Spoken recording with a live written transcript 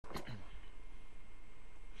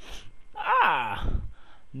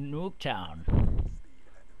Nuketown.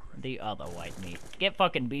 The other white meat. Get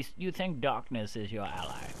fucking beast. You think darkness is your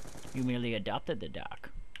ally. You merely adopted the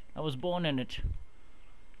dark. I was born in it.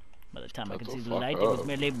 By the time I could see the light, it was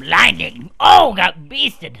merely blinding. Oh, got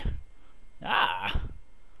beasted. Ah.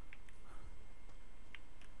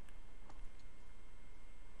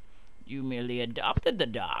 You merely adopted the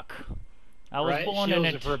dark. I was born in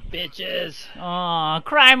it. For bitches. Aw,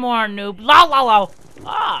 cry more, noob. Law, law, law.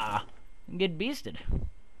 Ah. Get beasted.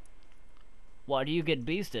 Why do you get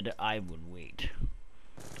beasted? I would wait.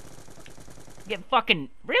 Get fucking...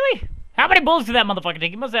 Really? How many bullets did that motherfucker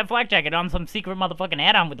take? He must have flak jacket on some secret motherfucking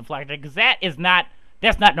add-on with the flak jacket, because that is not...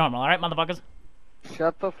 That's not normal, alright, motherfuckers?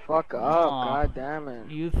 Shut the fuck up, god damn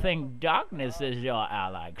it. You think darkness is your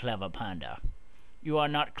ally, clever panda. You are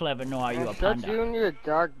not clever, nor are you a panda. Shut you and your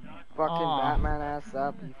dark fucking Batman ass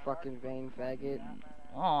up, you fucking vain faggot.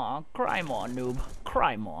 Aw, cry more, noob.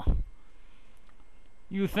 Cry more.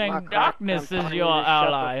 You think darkness is your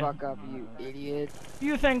ally. Shut the fuck up, you idiot.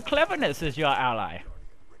 You think cleverness is your ally.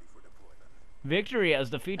 Victory has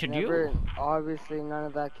defeated you. Obviously, none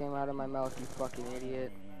of that came out of my mouth, you fucking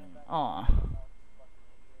idiot. Aw.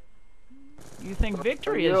 You think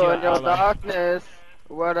victory is your ally. Darkness.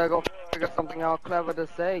 Where'd I go figure something else clever to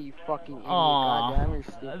say, you fucking idiot. Goddamn, you're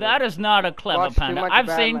stupid. That is not a clever panda.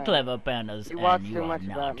 I've seen clever pandas, and you are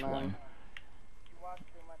not one.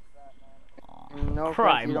 No,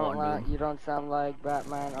 cry you more, don't you don't sound like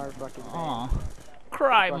Batman or fucking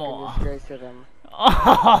cry more. Disgrace at him.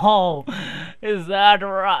 Oh, is that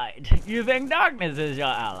right? You think darkness is your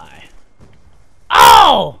ally?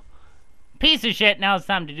 Oh! Piece of shit, now it's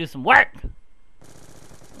time to do some work.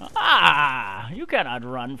 Ah, you cannot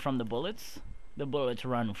run from the bullets. The bullets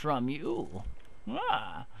run from you.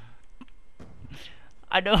 Ah.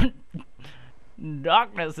 I don't...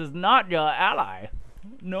 Darkness is not your ally.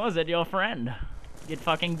 Nor is it your friend. Get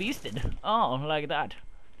fucking beasted. Oh, like that.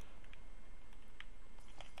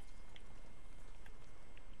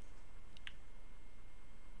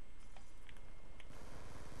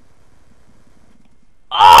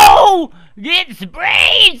 Oh! Get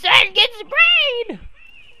sprayed, son! Get sprayed!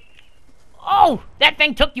 Oh! That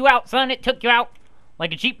thing took you out, son. It took you out.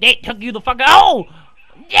 Like a cheap date took you the fuck out. Oh!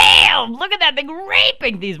 Damn! Look at that thing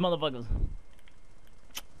raping these motherfuckers.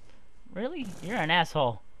 Really? You're an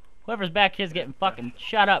asshole. Whoever's back here's getting fucking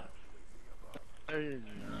shut up. No,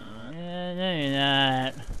 you're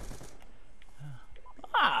not.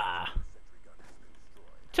 Ah.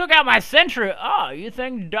 Took out my sentry. Oh, you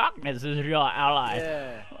think darkness is your ally?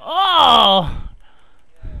 Yeah. Oh!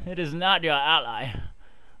 It is not your ally.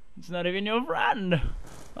 It's not even your friend.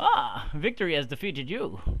 Ah, victory has defeated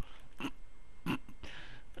you.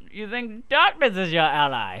 You think darkness is your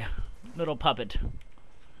ally, little puppet.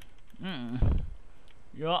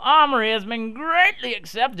 Your armory has been greatly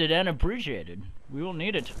accepted and appreciated. We will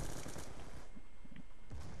need it.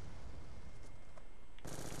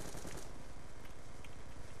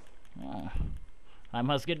 Oh, I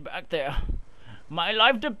must get back there. My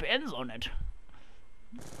life depends on it.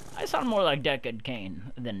 I sound more like Deckard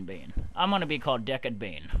Cain than Bane. I'm gonna be called Deckard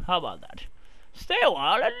Bane. How about that? Stay a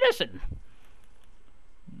while and listen.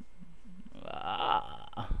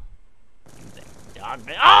 Ah. You think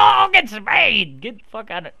darkness? Oh, get sprayed! Get the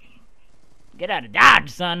fuck out of... Get out of Dodge,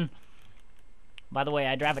 son. By the way,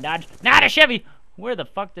 I drive a Dodge. Not a Chevy! Where the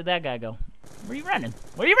fuck did that guy go? Where you running?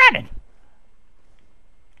 Where you running?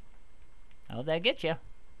 How'd that get you?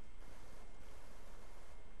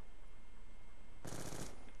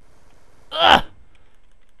 Ugh!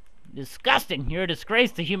 Disgusting! You're a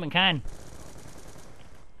disgrace to humankind.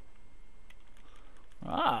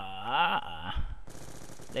 Ah.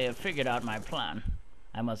 They have figured out my plan.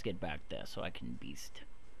 I must get back there so I can beast.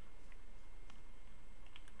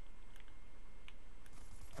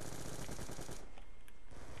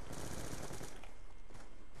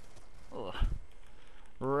 Ugh.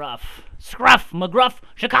 Rough. Scruff, McGruff,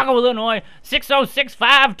 Chicago, Illinois,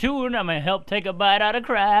 60652, and I'm gonna help take a bite out of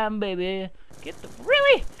crime, baby. Get the...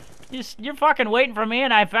 Really? You're fucking waiting for me,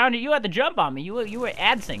 and I found it. You had to jump on me. You were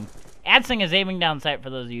adsing. Adsing is aiming down sight, for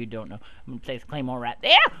those of you who don't know. I'm gonna place Claymore right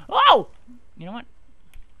there. Oh! You know what?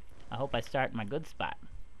 I hope I start in my good spot.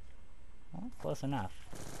 Well, close enough.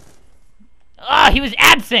 Oh, he was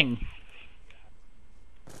adsing!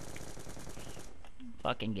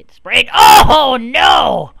 Fucking get sprayed. Oh,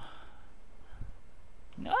 no!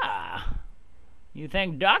 Ah. You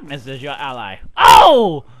think darkness is your ally.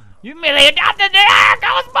 Oh! You merely adopted the dark!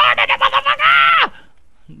 I was born in the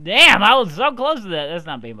motherfucker! Damn, I was so close to that. That's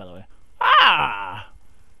not Bane, by the way. Ah!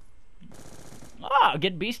 Ah,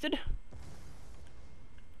 get beasted.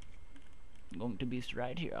 I'm going to beast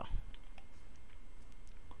right here.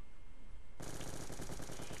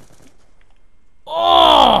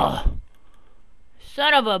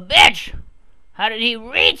 Son of a bitch! How did he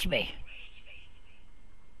reach me?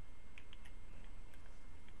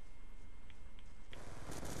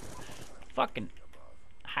 Fucking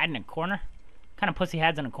hide in a corner? What kind of pussy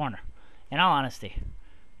hides in a corner? In all honesty.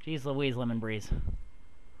 Jeez Louise, Lemon Breeze.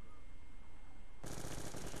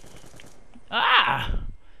 Ah!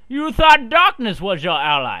 You thought darkness was your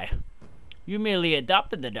ally. You merely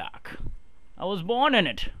adopted the dark. I was born in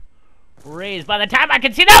it. Raised by the time I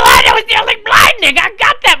could see the light, it was nearly blinding! I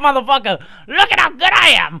got that motherfucker! Look at how good I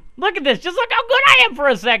am! Look at this, just look how good I am for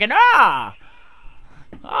a second!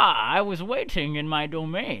 I was waiting in my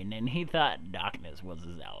domain, and he thought darkness was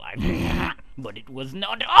his ally. But it was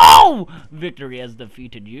not. Oh! Victory has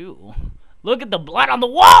defeated you. Look at the blood on the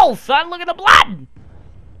wall, son! Look at the blood!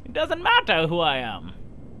 It doesn't matter who I am.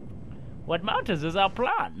 What matters is our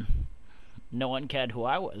plan. No one cared who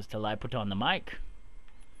I was till I put on the mic.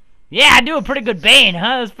 Yeah, I do a pretty good Bane,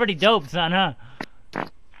 huh? That's pretty dope, son, huh?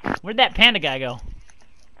 Where'd that panda guy go?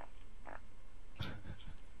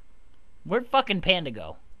 Where'd fucking Panda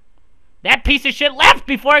go? That piece of shit left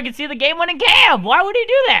before I could see the game-winning cam! Why would he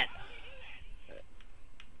do that?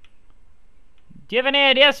 Do you have any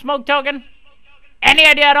idea, Smoke Token? Any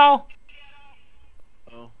idea at all?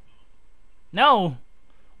 Oh. No.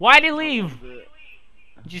 Why'd he leave?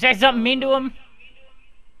 Did you say something mean to him?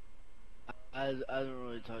 I don't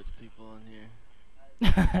really talk to people on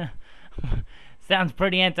here. Sounds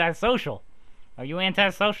pretty antisocial. Are you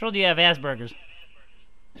antisocial? Do you have Asperger's?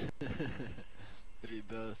 Maybe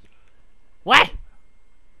both. What?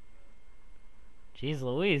 Jeez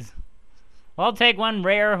Louise. Well, I'll take one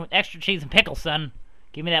rare with extra cheese and pickles, son.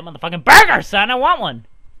 Give me that motherfucking burger, son. I want one.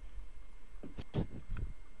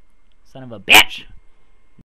 Son of a bitch.